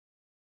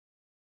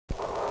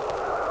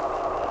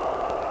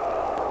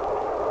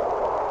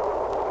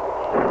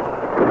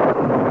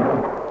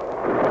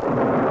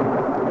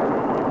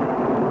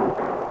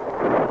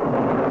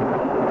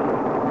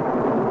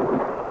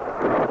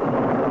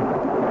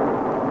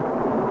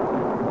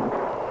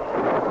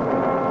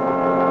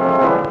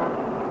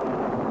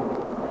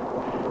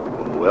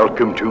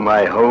Welcome to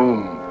my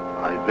home.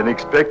 I've been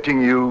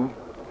expecting you.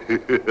 You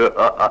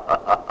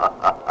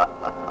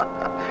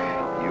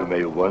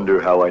may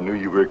wonder how I knew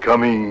you were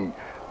coming,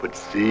 but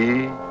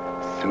see,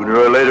 sooner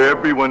or later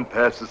everyone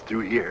passes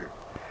through here.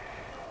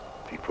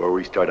 Before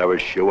we start our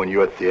show in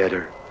your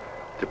theater,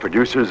 the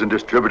producers and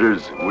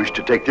distributors wish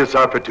to take this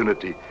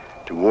opportunity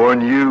to warn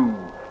you,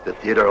 the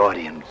theater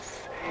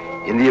audience,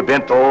 in the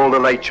event all the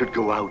lights should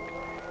go out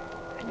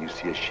and you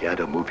see a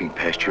shadow moving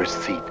past your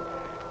seat,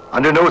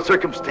 under no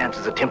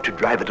circumstances attempt to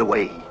drive it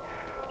away,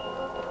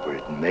 for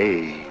it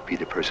may be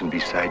the person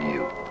beside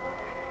you.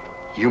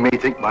 You may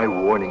think my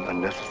warning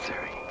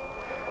unnecessary,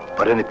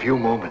 but in a few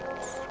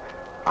moments,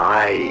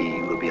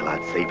 I will be a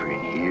lot safer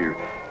in here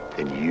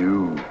than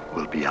you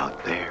will be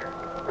out there.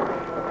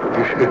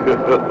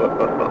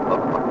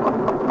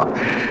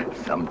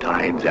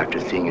 Sometimes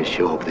after seeing a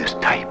show of this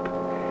type,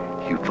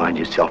 you find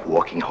yourself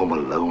walking home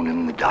alone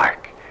in the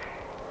dark,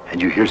 and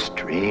you hear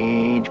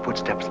strange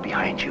footsteps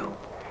behind you.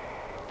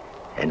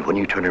 And when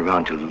you turn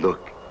around to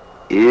look,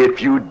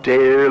 if you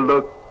dare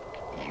look,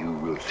 you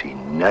will see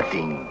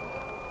nothing.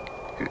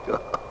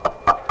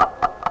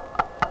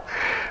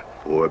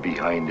 For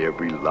behind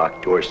every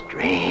locked door,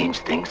 strange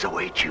things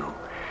await you.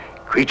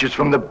 Creatures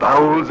from the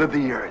bowels of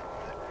the earth.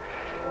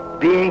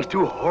 Beings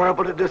too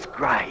horrible to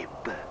describe.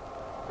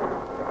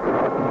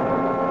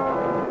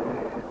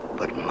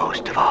 But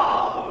most of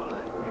all,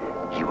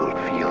 you will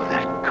feel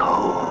that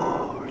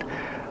cold,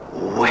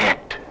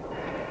 wet,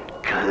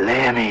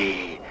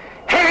 clammy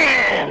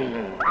hand.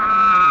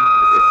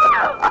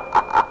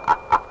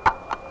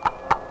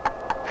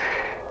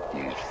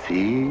 You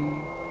see,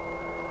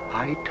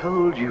 I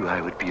told you I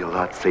would be a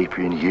lot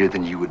safer in here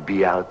than you would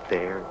be out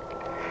there.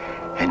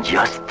 And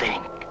just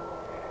think,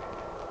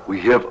 we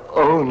have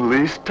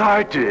only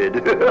started.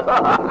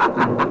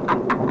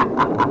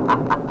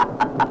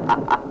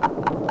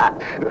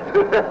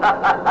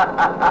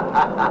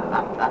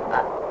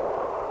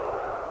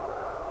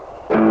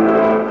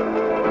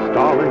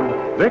 Starring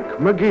Vic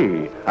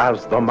McGee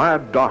as the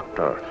Mad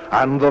Doctor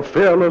and the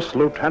fearless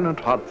Lieutenant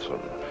Hudson,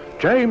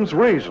 James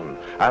Reason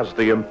as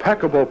the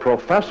impeccable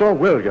Professor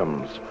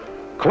Williams,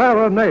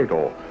 Clara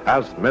Nadel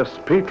as Miss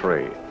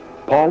Petrie,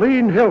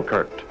 Pauline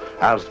Hilkert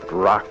as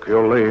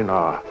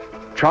Draculina,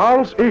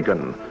 Charles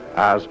Egan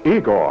as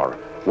Igor,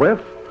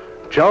 with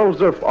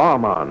Joseph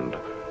Armand,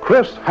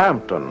 Chris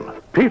Hampton,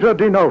 Peter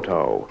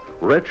DeNoto,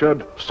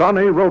 Richard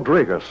Sonny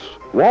Rodriguez,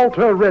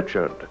 Walter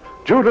Richard,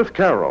 Judith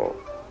Carroll,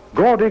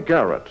 Gordy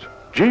Garrett,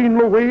 Jean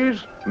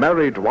Louise,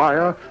 Mary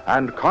Dwyer,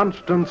 and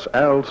Constance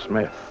L.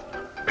 Smith.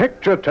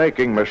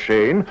 Picture-taking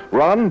machine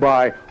run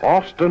by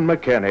Austin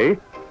McKinney,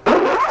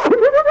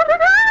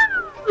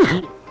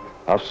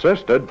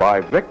 assisted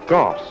by Vic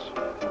Goss.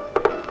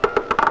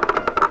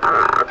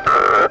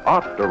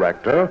 Art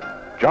director,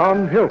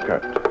 John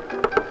Hilkert.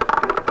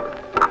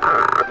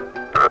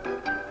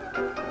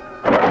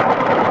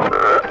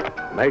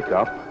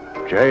 Makeup,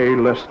 Jay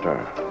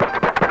Lister.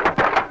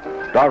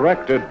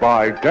 Directed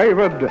by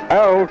David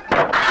L.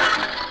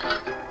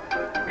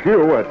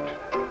 Hewitt.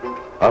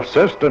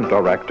 Assistant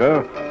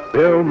director,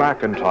 Bill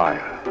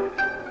McIntyre.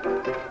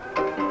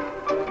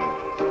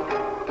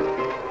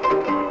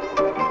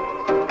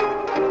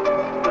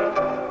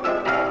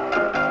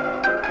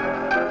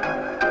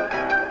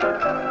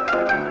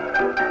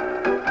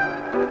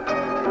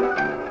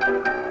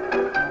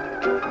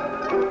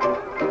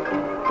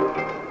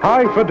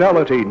 High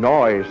Fidelity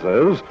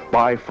Noises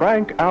by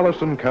Frank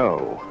Allison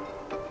Coe.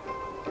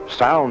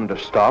 Sound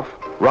stuff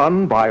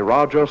run by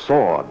Roger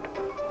Sword.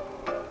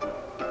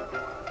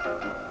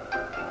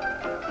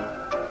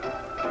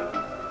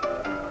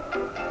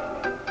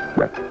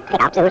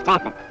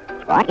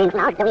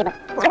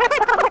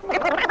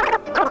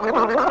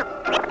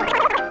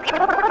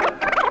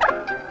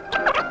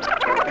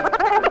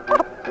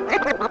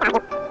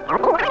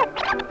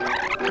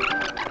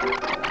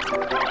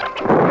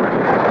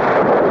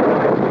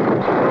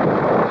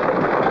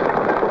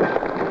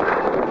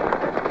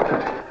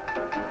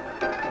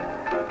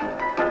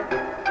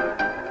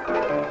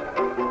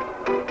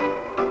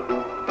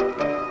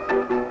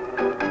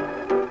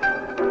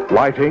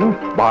 Lighting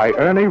by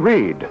Ernie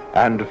Reed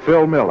and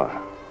Phil Miller.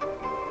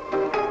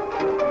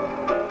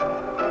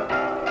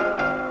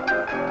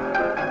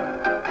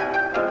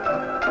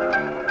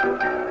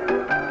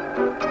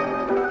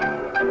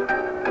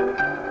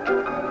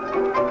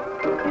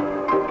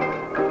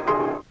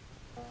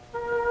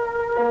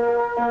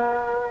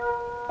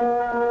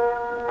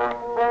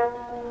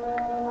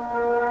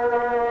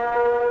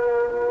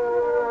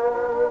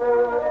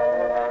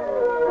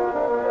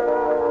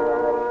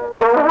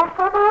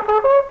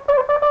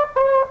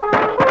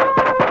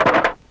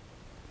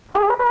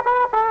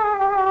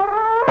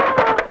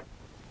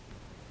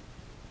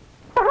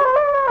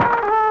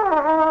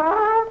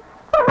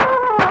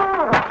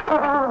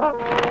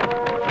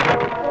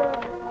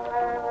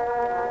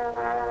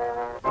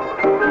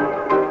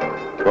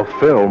 The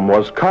film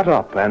was cut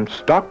up and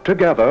stuck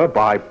together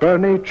by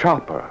Bernie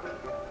Chopper.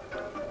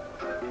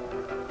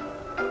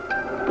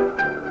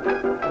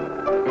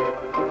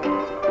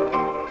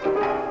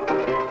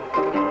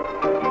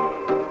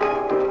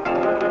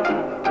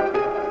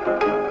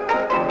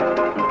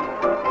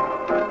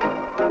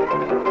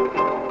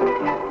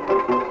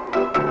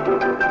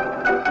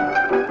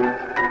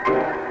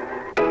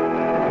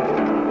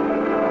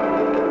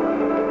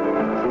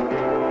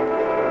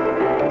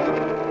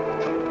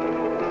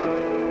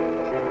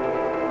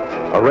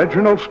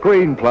 Original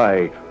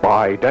screenplay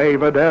by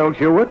David L.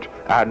 Hewitt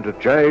and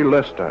J.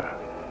 Lister.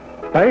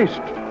 Based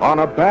on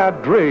A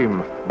Bad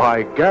Dream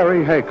by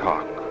Gary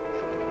Haycock.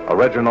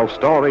 Original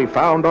story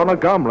found on a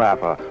gum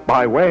wrapper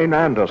by Wayne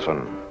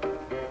Anderson.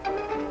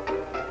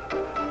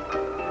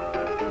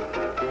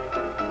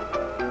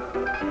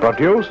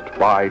 Produced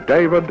by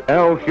David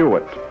L.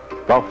 Hewitt,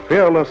 the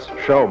fearless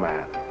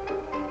showman.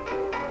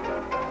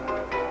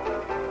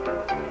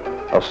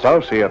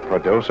 Associate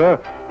producer,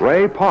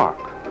 Ray Park,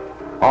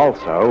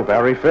 also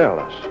very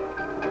fearless,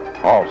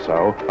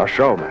 also a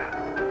showman.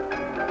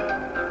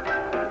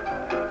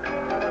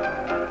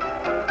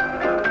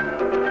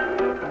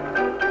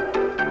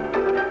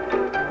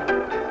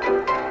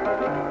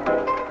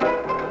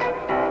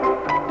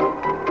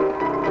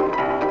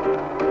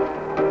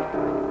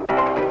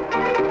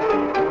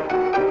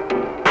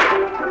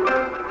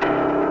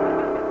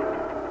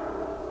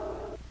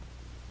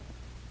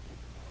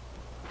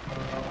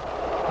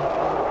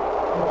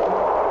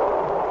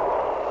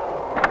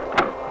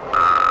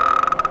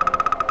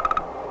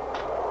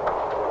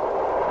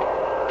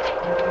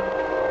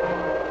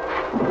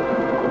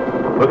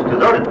 Looks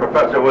deserted,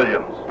 Professor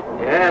Williams.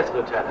 Yes,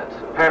 Lieutenant.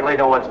 Apparently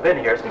no one's been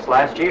here since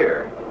last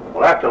year.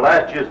 Well, after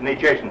last year's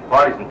initiation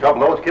parties and trouble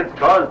those kids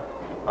caused,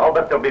 I'll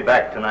bet they'll be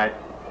back tonight.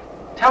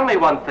 Tell me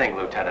one thing,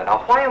 Lieutenant.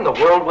 Now, why in the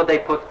world would they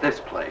put this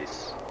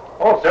place?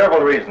 Oh,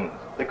 several reasons.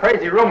 The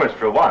crazy rumors,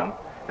 for one.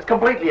 It's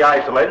completely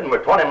isolated and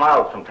we're 20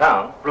 miles from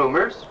town.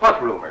 Rumors?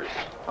 What rumors?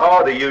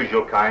 Oh, the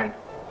usual kind.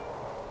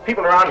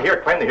 People around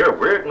here claim to hear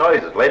weird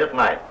noises late at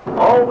night.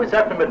 Always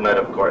after midnight,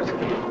 of course.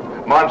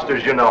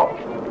 Monsters, you know.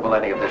 Well,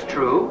 any of this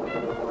true?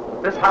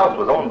 This house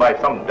was owned by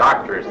some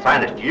doctor or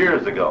scientist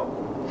years ago.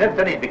 Since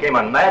then, he became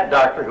a mad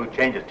doctor who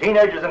changes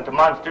teenagers into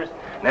monsters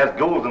and has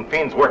ghouls and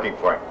fiends working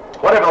for him.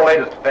 Whatever the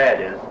latest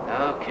fad is.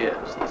 Oh,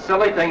 kids, the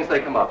silly things they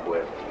come up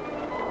with.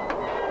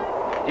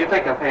 Do you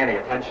think they'll pay any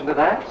attention to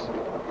that?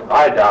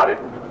 I doubt it.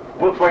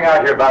 We'll swing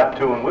out here about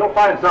 2 and we'll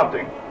find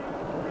something.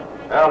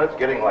 Well, it's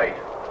getting late.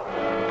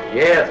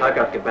 Yes, I've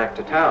got to get back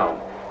to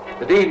town.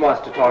 The dean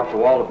wants to talk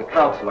to all of the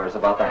counselors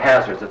about the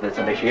hazards of this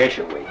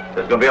initiation week.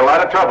 There's going to be a lot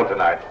of trouble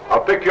tonight.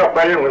 I'll pick you up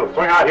later and we'll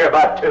swing out here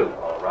about 2.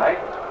 All right.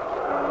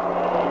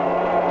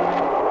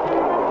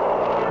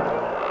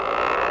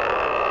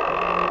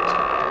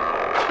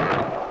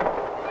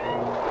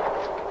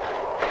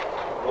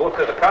 Look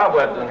at the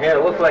cobwebs in here.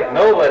 It looks like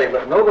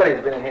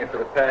nobody's been in here for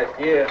the past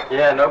year.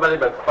 Yeah, nobody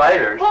but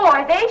fighters.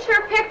 Boy, they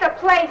sure picked up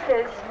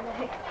places.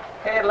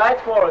 Hey,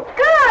 lights for it.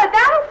 Good,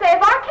 that'll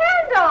save our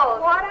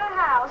candles. What a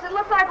house. It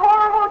looks like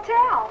Horror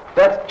Hotel.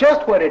 That's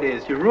just what it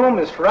is. Your room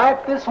is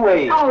right this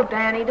way. Oh,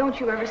 Danny, don't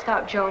you ever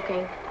stop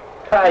joking.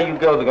 Ah, you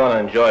girls are going to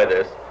enjoy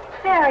this.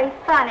 Very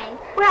funny.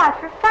 We're out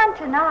for fun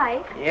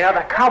tonight. Yeah,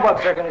 the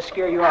cobwebs are going to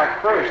scare you out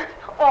first.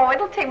 Oh,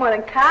 it'll take more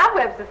than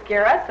cobwebs to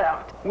scare us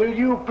out. Will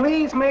you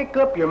please make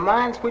up your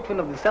minds which one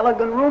of the cellar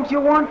gun rooms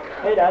you want?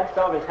 Hey, that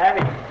stuff is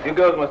heavy. You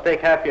girls must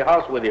take half your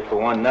house with you for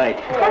one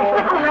night.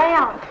 Let's look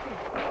around.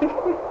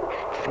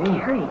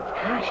 Scary.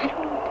 Gosh, I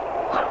don't know.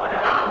 What a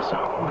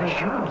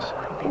house.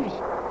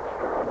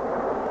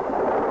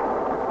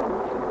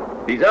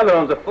 These other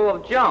ones are full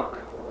of junk.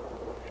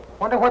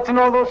 Wonder what's in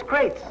all those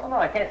crates. Oh, no,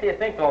 I can't see a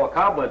thing for all the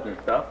cobwebs and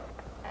stuff.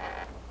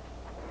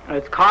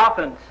 It's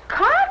coffins.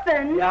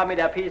 Coffins? Yeah, I mean,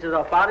 there are pieces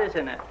of bodies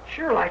in it.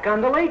 Sure, like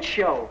on the Late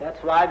Show.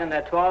 That's right, and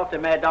there are 12 the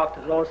mad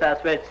doctors also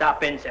has read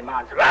stop in some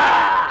monsters.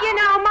 You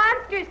know,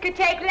 monsters could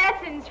take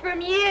lessons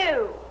from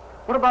you.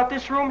 What about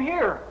this room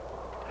here?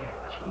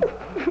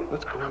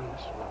 Let's go in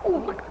this room. Oh,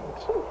 look.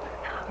 Oh,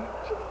 gosh,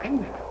 it's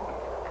scary.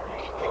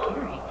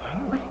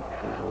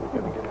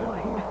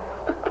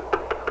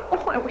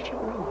 Oh, I wish it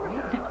were all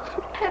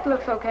right. That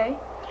looks okay.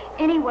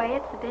 Anyway,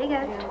 it's the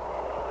biggest. Yeah.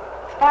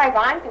 As far as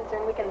I'm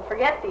concerned, we can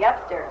forget the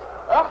upstairs.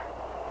 Ugh.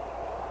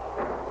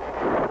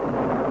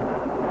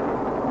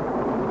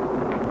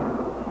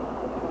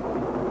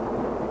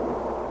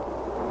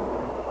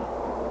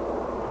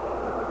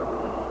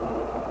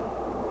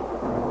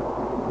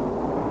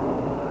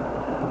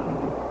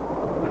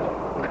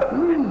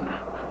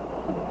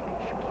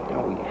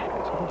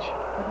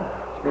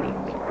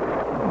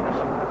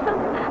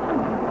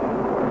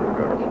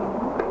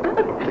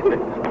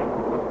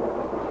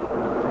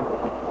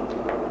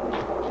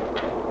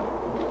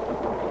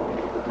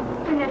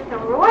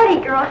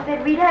 Girls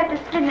said we'd have to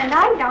spend the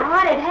night in a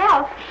haunted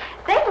house.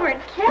 They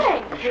weren't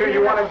kidding. You sure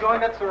you want to join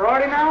that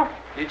sorority now?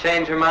 You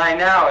change your mind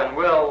now, and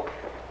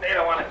they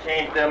don't want to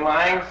change their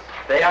minds.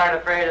 They aren't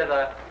afraid of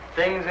the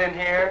things in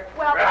here.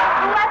 Well,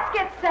 let's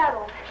get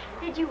settled.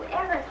 Did you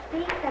ever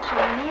see such a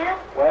mess?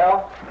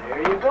 Well,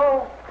 there you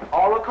go.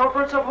 All the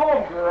comforts of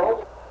home,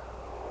 girl.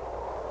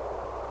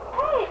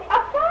 Hey, a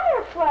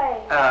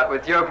fireplace.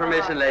 With your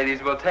permission,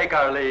 ladies, we'll take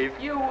our leave.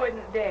 You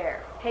wouldn't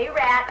dare. Hey,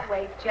 Rat,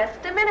 wait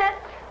just a minute.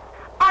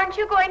 Aren't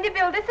you going to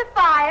build us a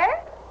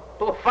fire?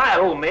 Build a fire,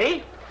 oh,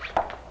 me?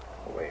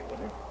 Wait, will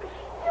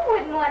You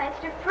wouldn't want us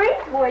to freeze,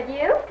 would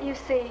you? You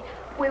see,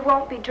 we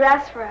won't be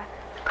dressed for a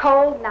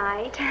cold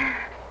night.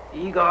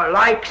 Igor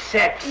likes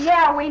sex.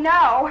 Yeah, we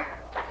know.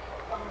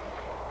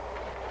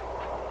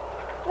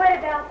 What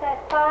about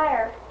that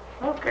fire?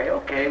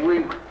 Okay.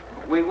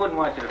 We wouldn't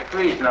want you to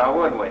freeze now,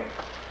 would we?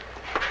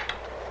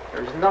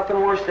 There's nothing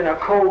worse than a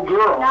cold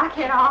girl. Knock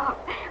it off,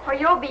 or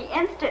you'll be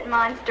instant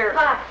monster.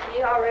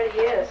 He already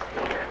is.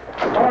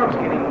 The storm's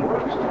getting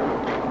worse.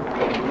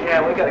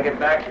 Yeah, we gotta get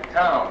back to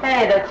town.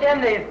 Hey, the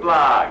chimney's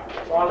blocked.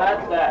 Well,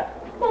 that's that.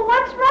 Well,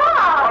 what's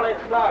wrong? Well,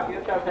 it's blocked.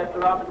 You just have to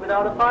rob it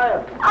without a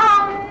fire.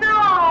 Oh,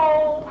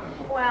 no!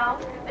 Well,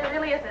 it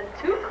really isn't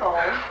too cold.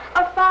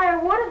 A fire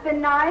would have been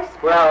nice.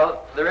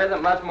 Well, there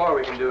isn't much more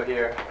we can do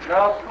here.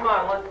 No, come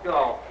on, let's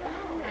go.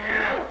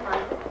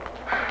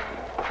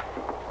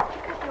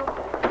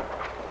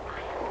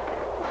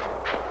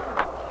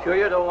 Sure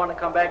you don't want to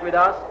come back with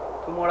us?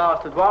 2 more hours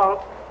to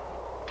 12.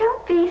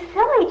 Don't be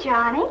silly,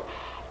 Johnny.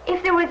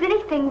 If there was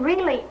anything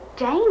really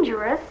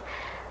dangerous,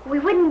 we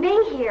wouldn't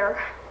be here.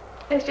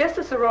 It's just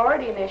a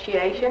sorority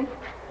initiation.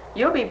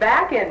 You'll be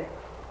back in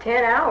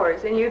 10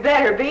 hours, and you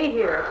better be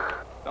here.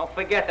 Don't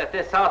forget that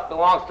this house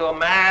belongs to a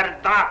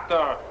mad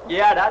doctor.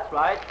 Yeah, that's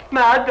right.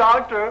 Mad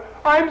doctor,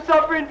 I'm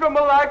suffering from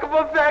a lack of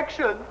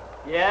affection.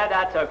 Yeah,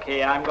 that's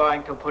okay. I'm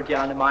going to put you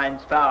under mine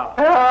spell.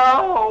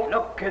 Oh!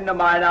 Look into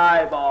mine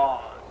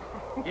eyeballs.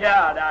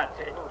 Yeah, that's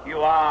it.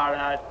 You are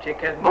a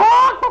chicken.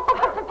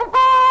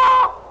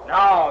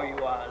 Now you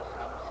are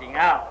something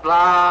else.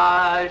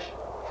 Flush.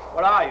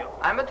 What are you?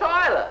 I'm a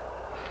toilet.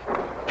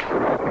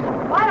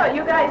 Why don't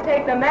you guys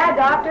take the mad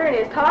doctor and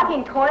his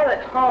talking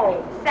toilet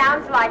home?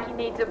 Sounds like he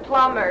needs a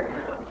plumber.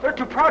 They're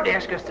too proud to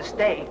ask us to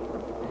stay.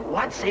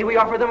 What say we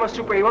offer them a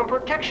superhuman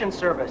protection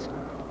service,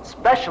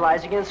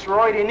 specializing in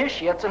sorority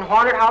initiates and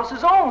haunted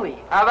houses only?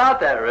 How about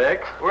that,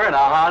 Rick? We're in a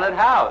haunted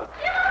house.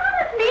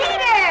 Beat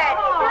it!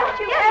 Don't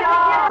you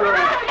ever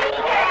beat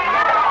it!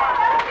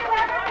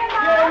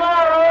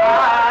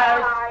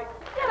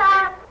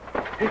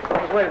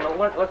 Wait a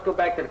minute, let's go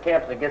back to the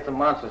campus and get some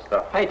monster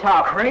stuff. Hey,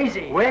 Tom.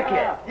 Crazy.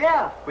 Wicked.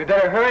 Yeah. We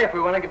better hurry if we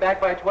want to get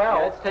back by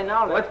 12. Yeah, it's 10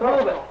 now. Let's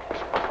move it.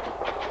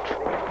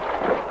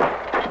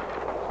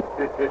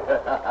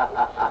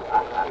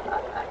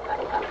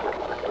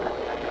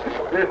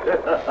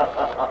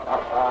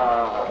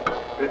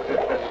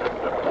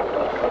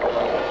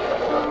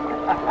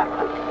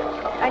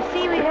 I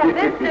see we have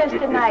visitors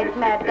tonight,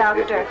 Mad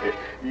Doctor.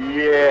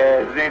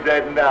 Yes, ain't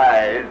that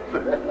nice?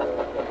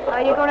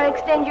 Are you going to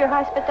extend your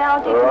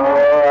hospitality tonight?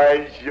 Oh,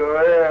 I sure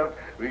am.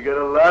 We got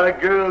a lot of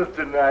girls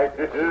tonight.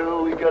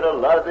 We got a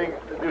lot of things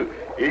to do.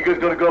 Eagle's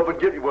going to go up and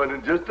get you one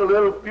in just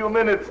a few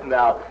minutes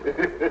now.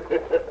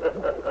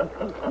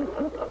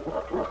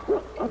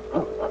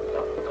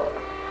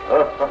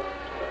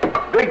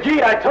 Big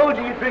G, I told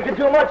you you're drinking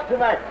too much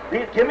tonight.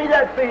 Give me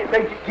that, Big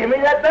G. Give me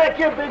that back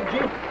here, Big G.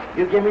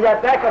 You give me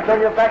that back, I'll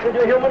turn you back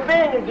into a human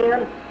being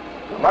again.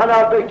 Come on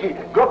now, Big G.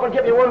 Go up and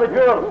get me one of the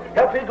girls.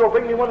 Help me go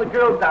bring me one of the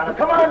girls down. Now,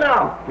 come on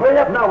now. Hurry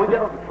up now.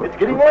 It's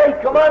getting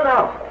late. Come on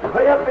now.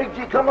 Hurry up, Big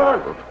G. Come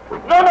on.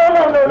 No,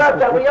 not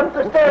that way. Up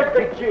the stairs,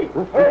 Big G.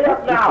 Hurry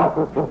up now.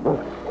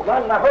 Come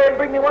on now. Hurry and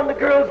bring me one of the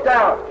girls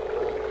down.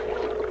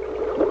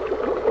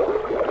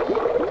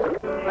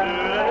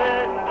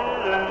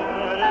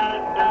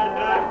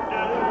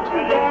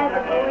 Too bad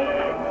the boys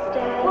couldn't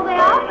stay. Well, they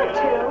offered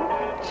to.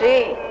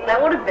 Gee,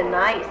 that would have been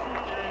nice.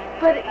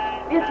 But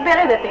it's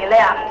better that they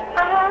left.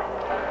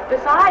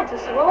 Besides, the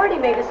sorority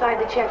may decide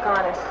to check on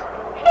us.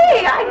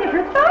 Hey, I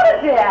never thought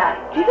of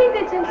that. Do you think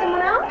they'd send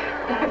someone out?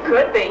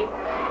 Could be.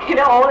 You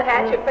know, old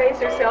Hatchet-Face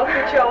herself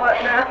could show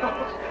up now.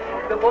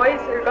 The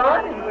boys are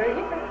gone and we're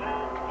here.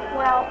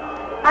 Well,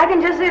 I can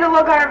just see the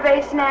look on her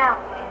face now.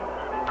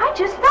 I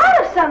just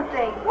thought of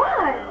something.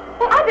 What?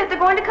 Well, I bet they're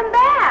going to come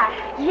back.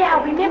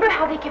 Yeah, remember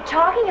how they kept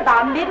talking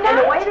about midnight?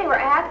 And the way they were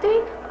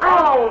acting?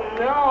 Oh,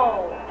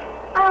 no.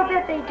 I'll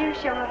bet they do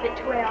show up at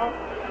 12.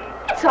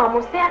 It's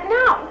almost that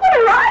now. What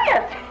a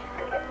riot!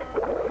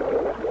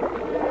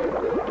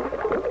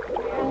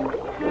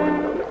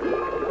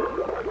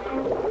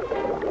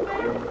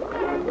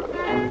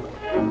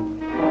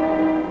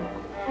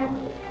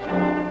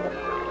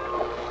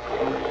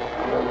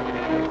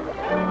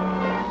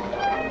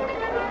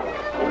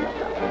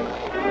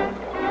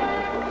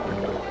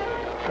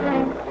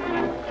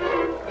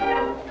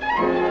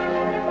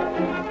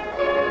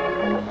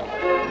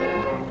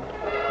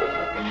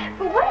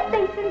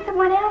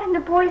 Someone out and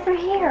the boys are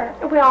here.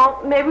 Well,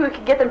 maybe we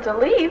could get them to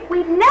leave.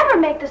 We'd never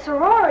make the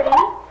sorority.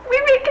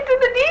 We make it to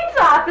the dean's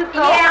office,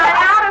 though. Yeah,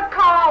 out of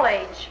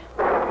college.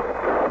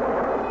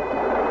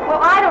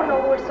 Well, I don't know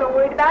what we're so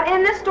worried about.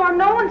 In this storm,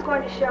 no one's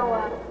going to show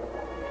up.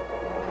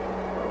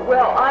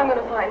 Well, I'm going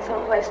to find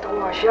someplace to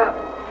wash up.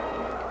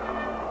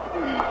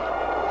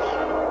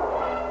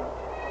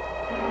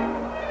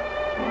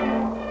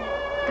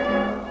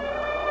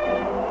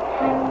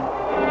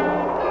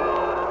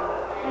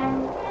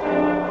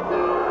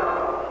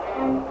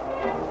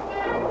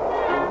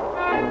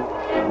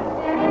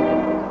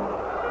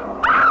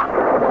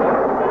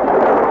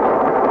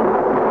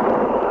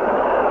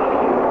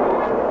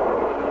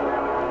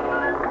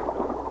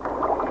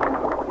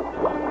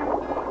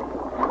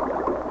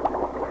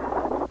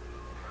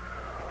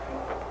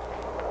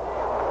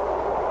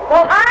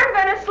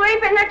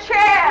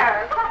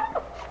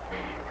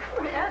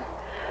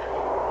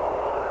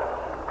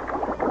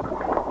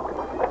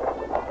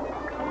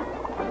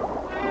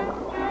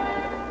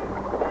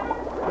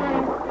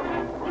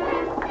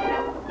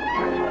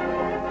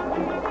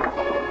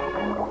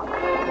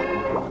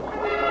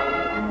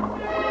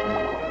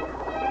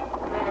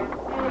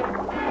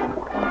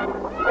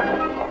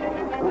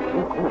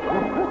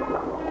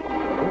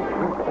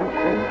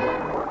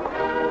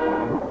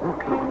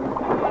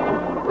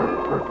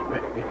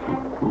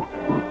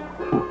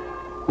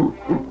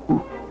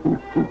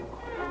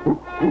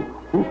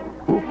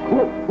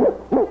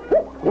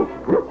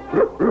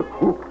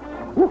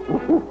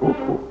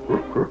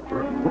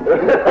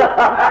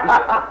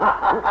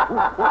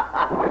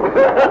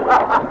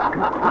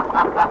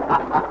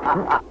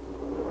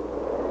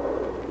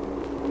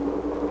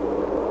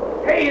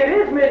 Hey, it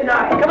is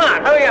midnight. Come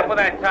on, hurry up with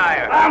that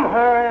tire. I'm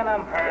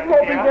hurrying.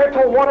 We'll be there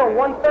till 1 or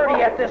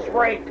 1:30 at this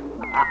rate.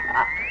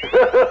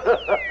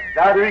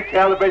 Now to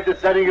recalibrate the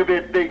setting a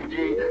bit, Big G.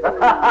 Is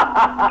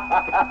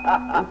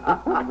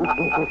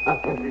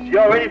she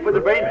all ready for the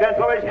brain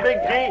transformation,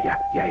 Big G? Yeah.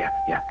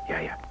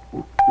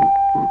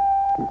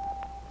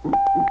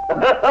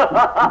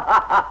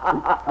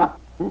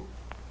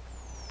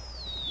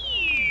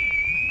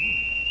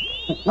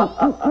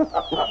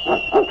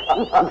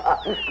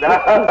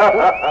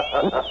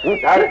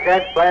 Now to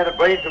transplant a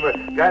brain from a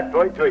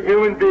transformed to a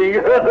human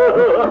being.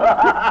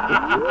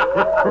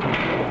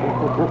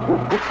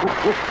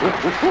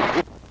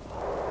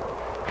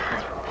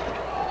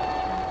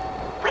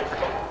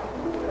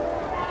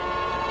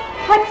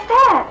 What's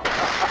that?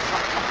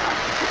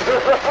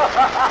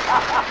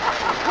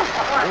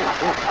 I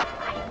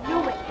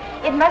knew it.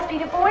 It must be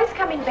the boys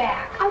coming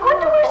back. I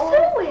wonder where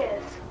Sue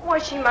is. Well,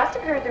 she must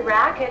have heard the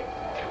racket.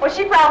 Well,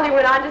 she probably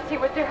went on to see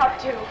what they're up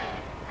to.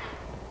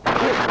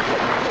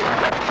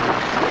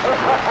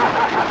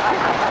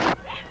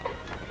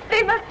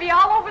 They must be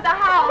all over the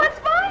house. Let's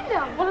find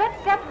them. Well, let's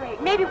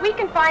separate. Maybe we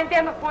can find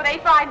them before they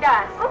find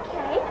us.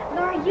 Okay.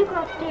 Laura, you go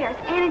upstairs.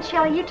 Ann and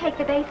Shelley, you take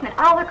the basement.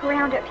 I'll look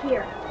around up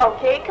here.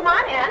 Okay, come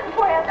on, Ann.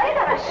 Boy, have they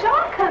got a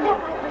shock coming.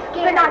 We're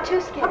scared. They're not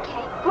too scared.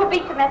 Okay. We'll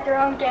beat them at their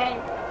own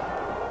game.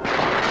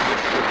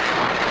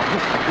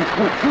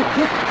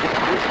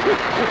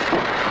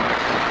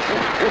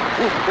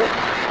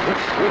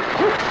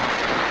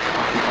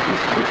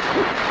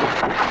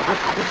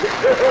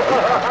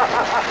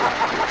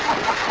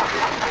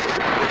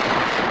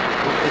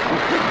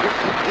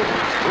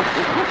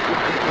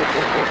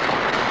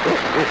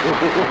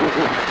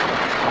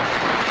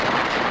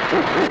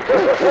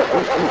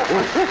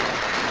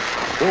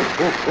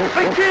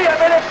 McGee, I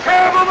made a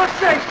terrible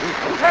mistake.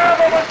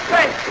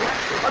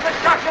 Was it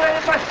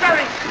calculated by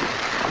Sally?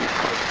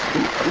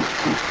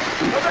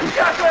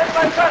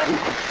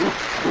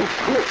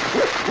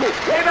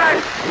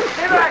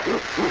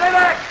 Stay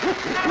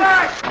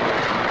back!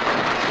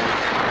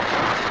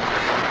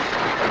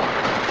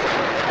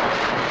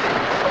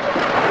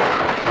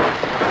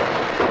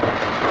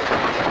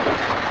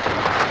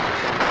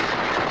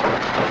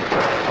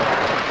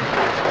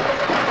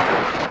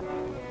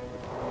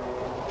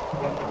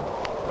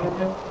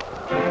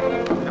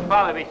 They'll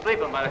probably be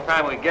sleeping by the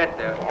time we get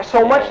there.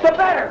 So much the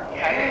better.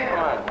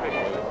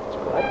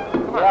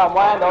 Yeah,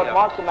 mine don't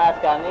want the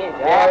mask on these.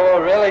 Yeah,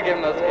 we'll really give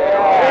them a scare.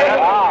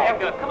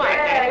 Yeah. Come on,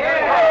 Danny.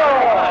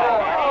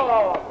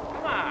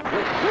 Come on.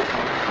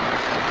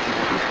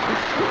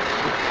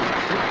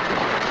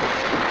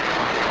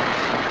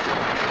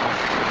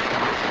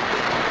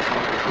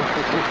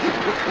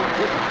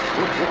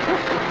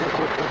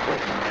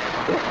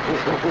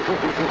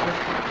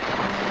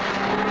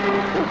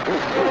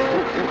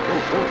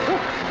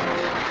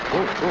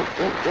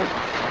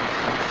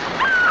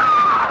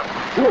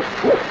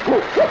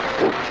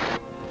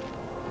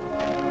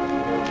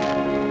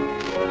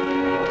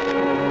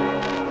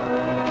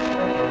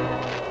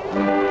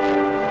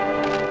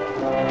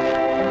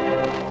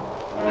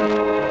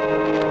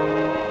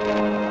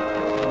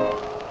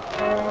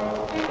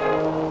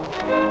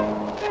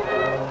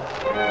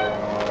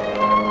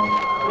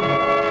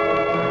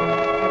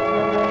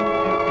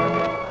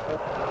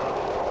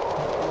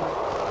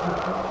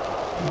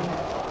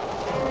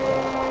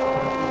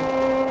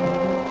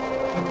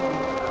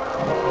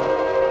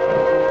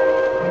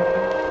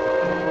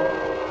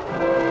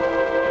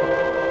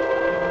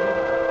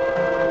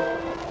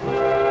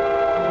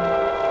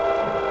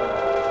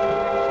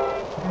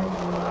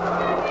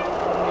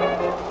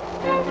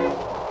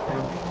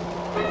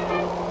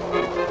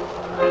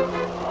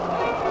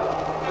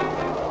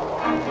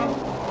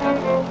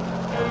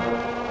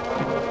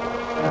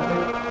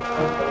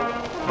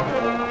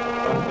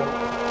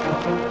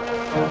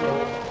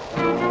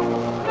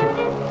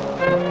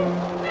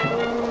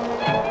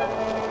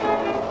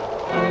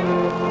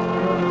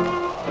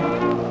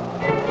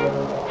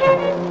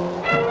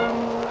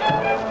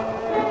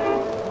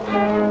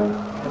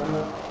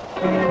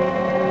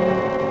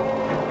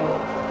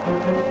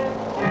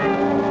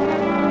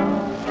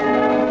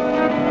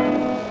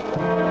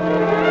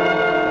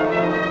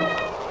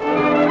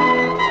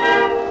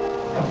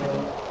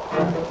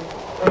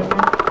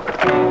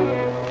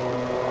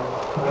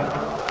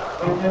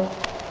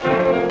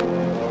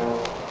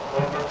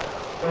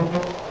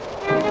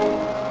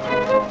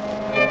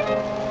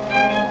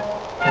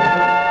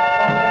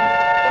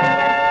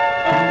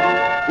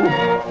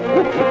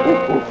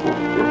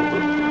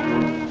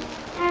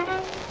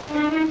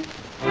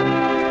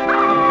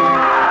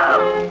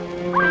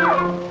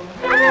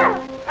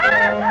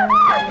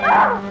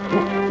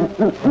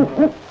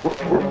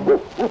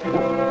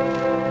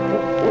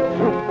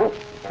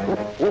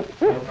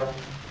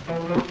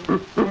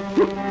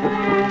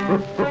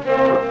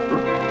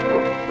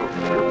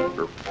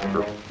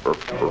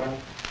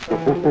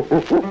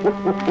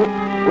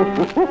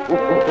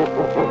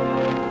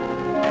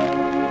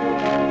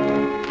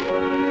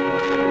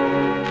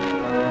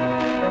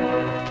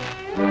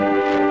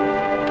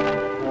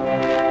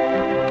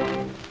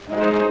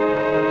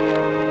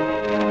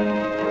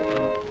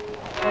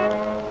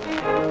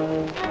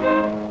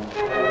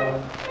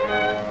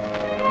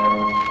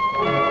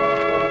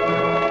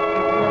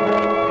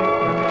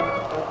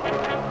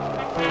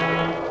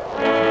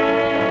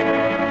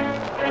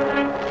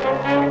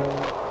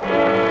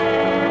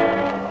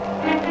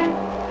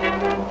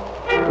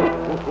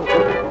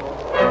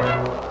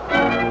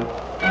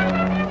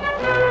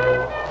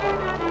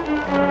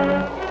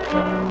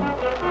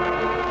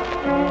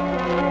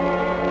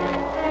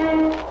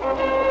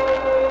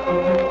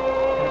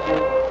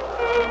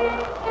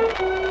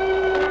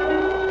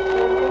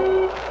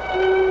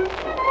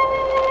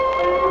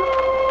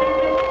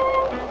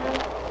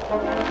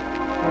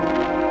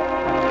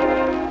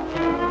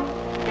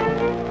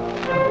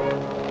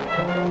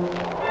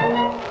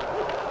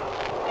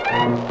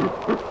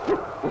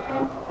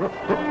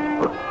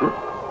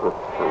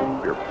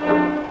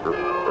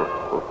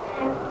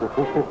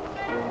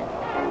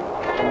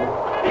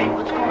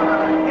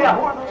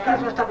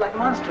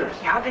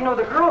 How'd they know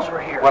the girls were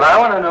here? What I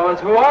want to know is,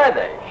 who are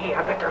they? Hey,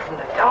 I bet they're from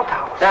the Delta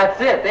House.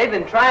 That's it. They've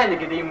been trying to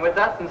get even with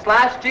us since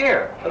last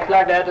year. Looks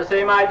like they had the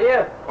same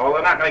idea. Oh,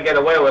 they're not going to get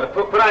away with it.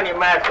 Put on your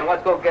mask and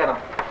let's go get them.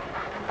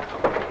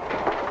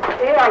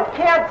 Hey, I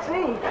can't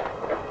see.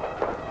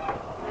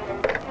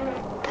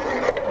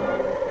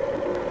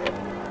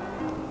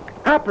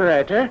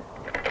 Operator.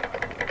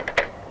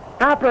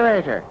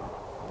 Operator.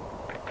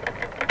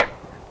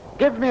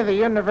 Give me the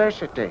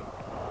university.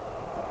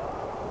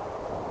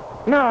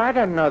 No, I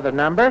don't know the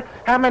number.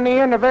 How many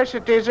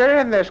universities are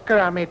in this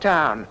crummy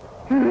town?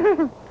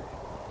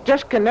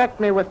 Just connect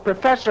me with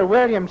Professor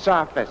Williams'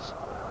 office.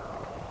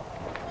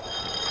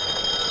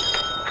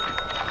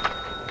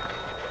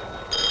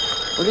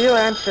 Will you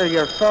answer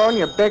your phone,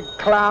 you big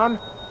clown?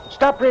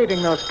 Stop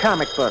reading those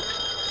comic books.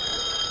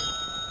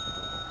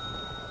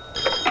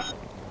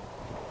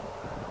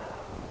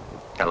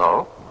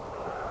 Hello?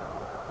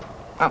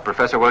 Oh,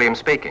 Professor Williams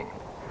speaking.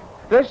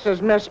 This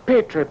is Miss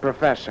Petrie,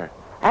 Professor.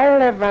 I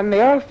live on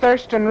the old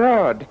Thurston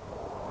Road.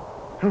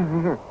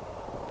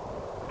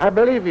 I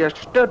believe your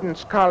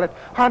students call it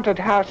Haunted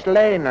House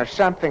Lane or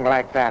something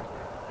like that.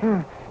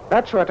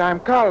 That's what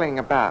I'm calling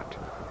about.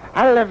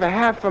 I live a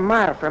half a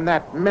mile from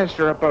that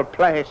miserable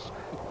place.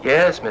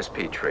 Yes, Miss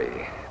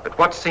Petrie. But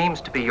what seems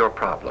to be your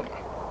problem?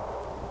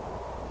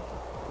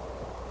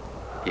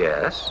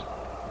 Yes?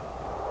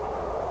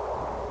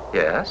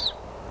 Yes?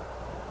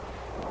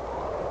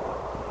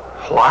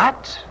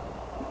 What?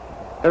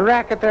 The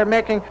racket they're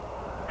making,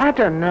 I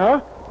don't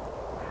know.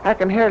 I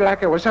can hear it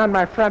like it was on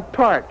my front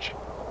porch.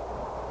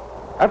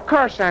 Of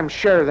course I'm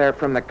sure they're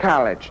from the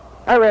college.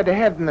 I read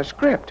ahead in the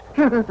script.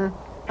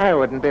 I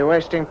wouldn't be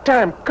wasting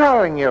time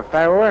calling you if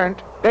I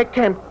weren't. They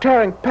came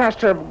tearing past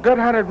her a good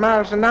 100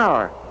 miles an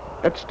hour.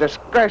 It's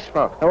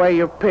disgraceful, the way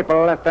you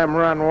people let them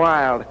run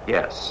wild.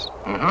 Yes.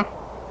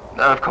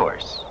 Of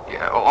course.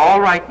 Yeah. All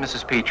right,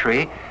 Mrs.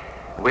 Petrie.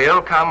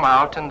 We'll come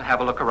out and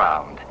have a look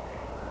around.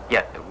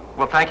 Yeah.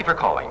 Well, thank you for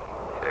calling.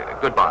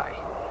 Goodbye.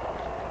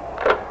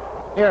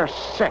 You're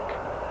sick.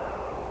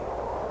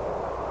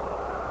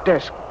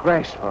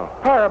 Disgraceful.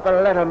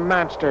 Horrible little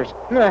monsters.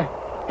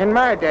 In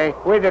my day,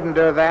 we didn't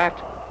do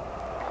that.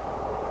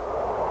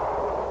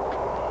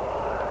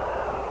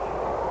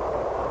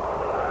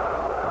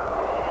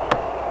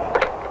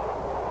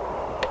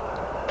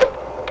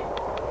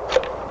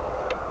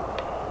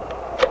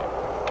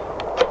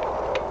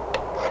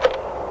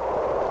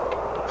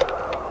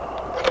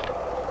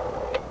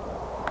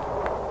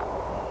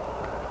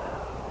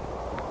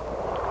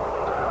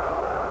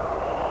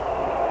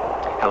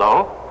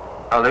 Hello?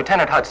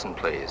 Lieutenant Hudson,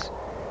 please.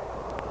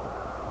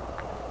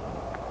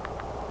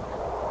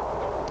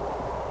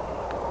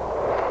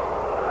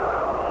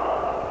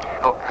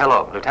 Oh,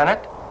 hello, Lieutenant?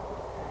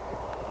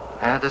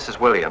 This is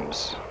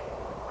Williams.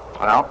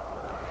 Well,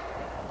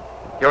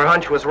 your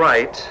hunch was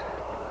right.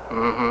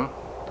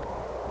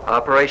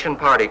 Operation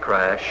Party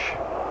Crash.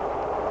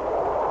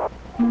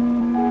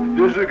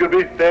 This is going to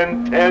be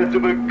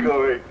fantastic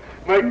going.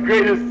 My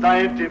greatest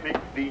scientific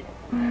feat.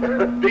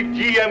 Big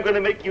G, I'm going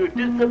to make you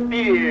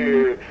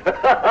disappear.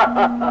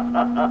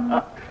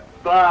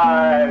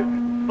 5,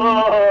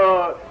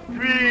 4,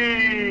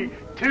 3,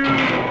 2,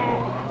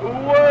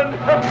 1.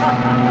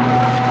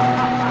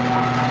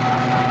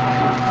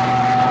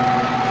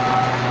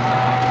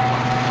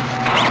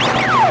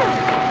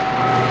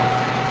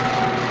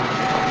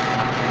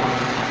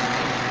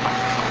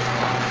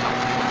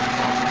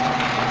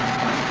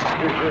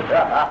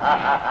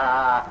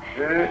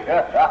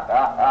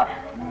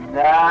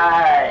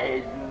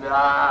 Nice,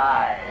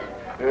 nice.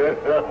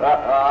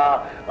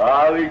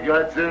 Oh, we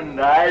got some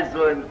nice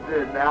ones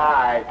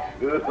tonight.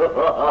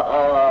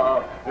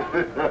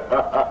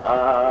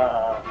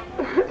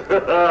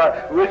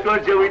 Which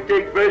one shall we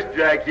take first,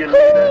 Dracula?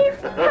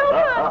 Please, help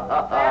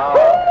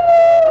us.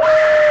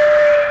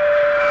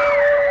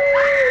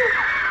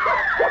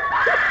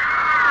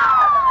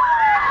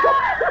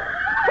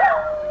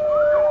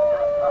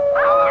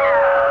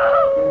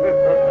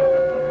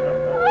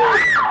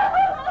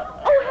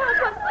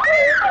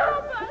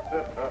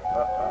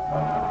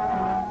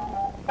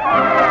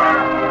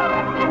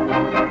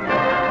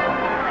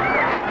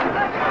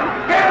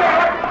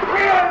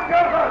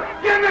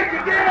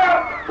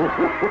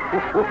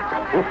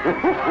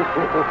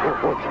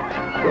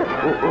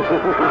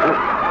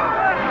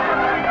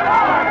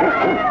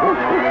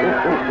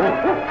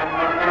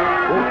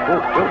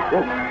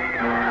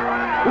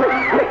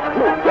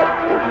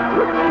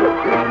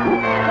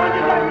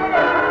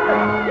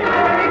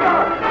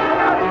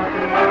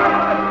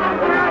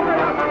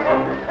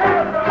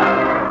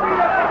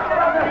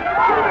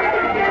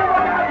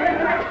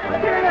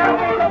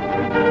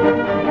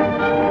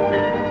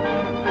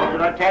 What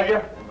did I tell you?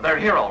 They're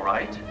here, all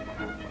right.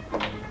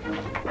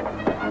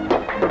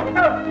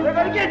 They're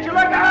gonna get you! Look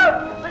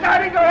out! Look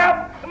out! He go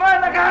help! Come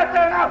on, look out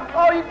there now!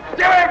 Oh, you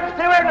stay away!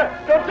 Stay away!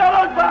 Don't throw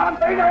those bombs!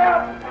 He go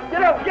help!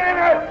 Get up! Get in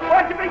there!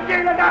 Watch the big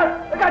G! Look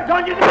out! Look out!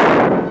 Don't you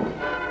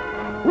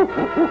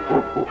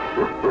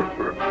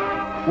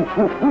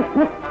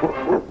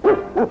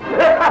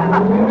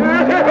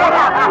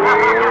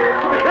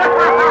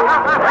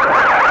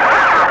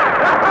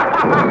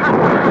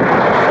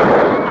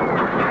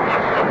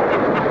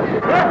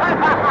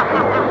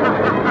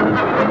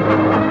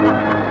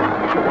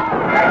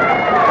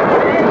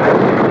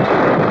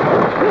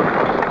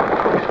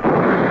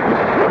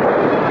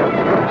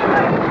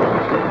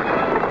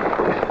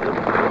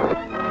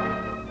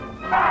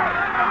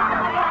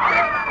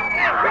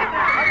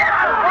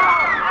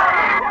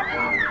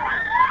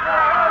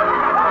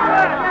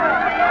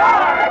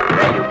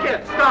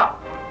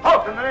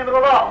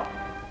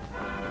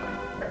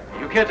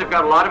kids have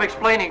got a lot of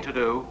explaining to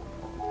do.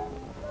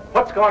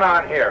 What's going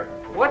on here?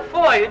 What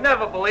for? You'd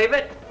never believe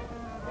it.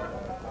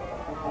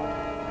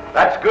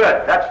 That's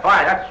good. That's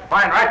fine. That's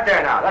fine right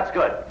there now. That's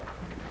good.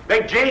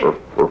 Big G,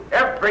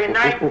 every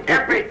night,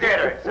 every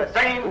theater, it's the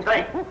same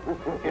thing.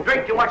 You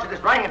drink too much of this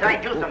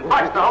orangutan juice and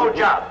bust the whole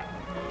job.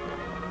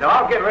 Now,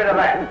 I'll get rid of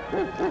that.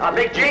 Now,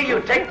 Big G, you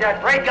take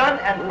that ray gun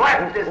and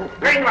blast this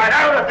thing right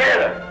out of the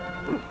theater.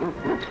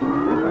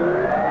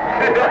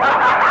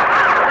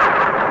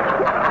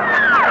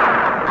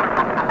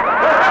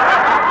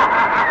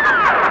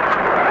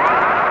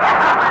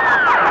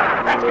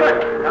 That's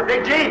good. Now,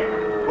 Big G,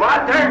 go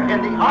out there in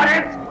the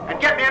audience and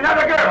get me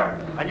another girl.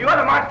 And you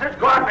other monsters,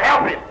 go out to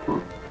help him.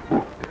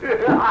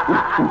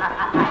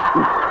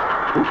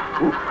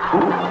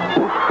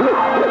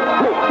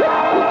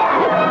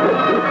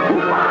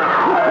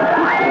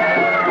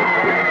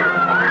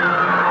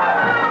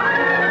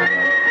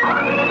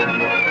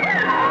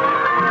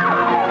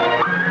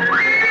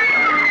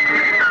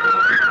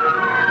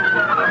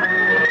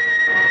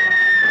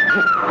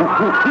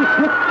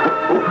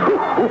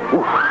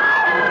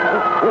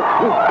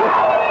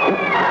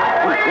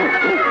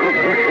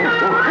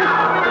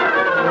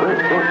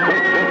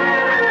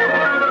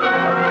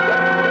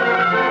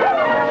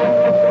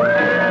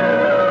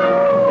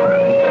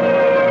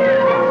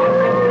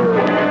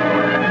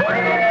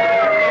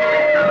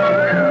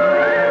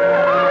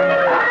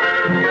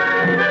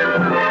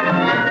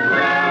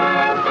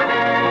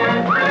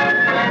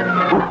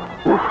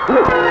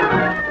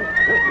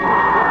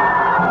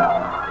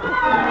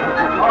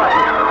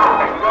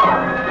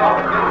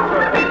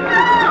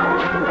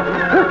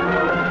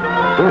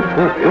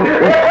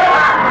 Yeah.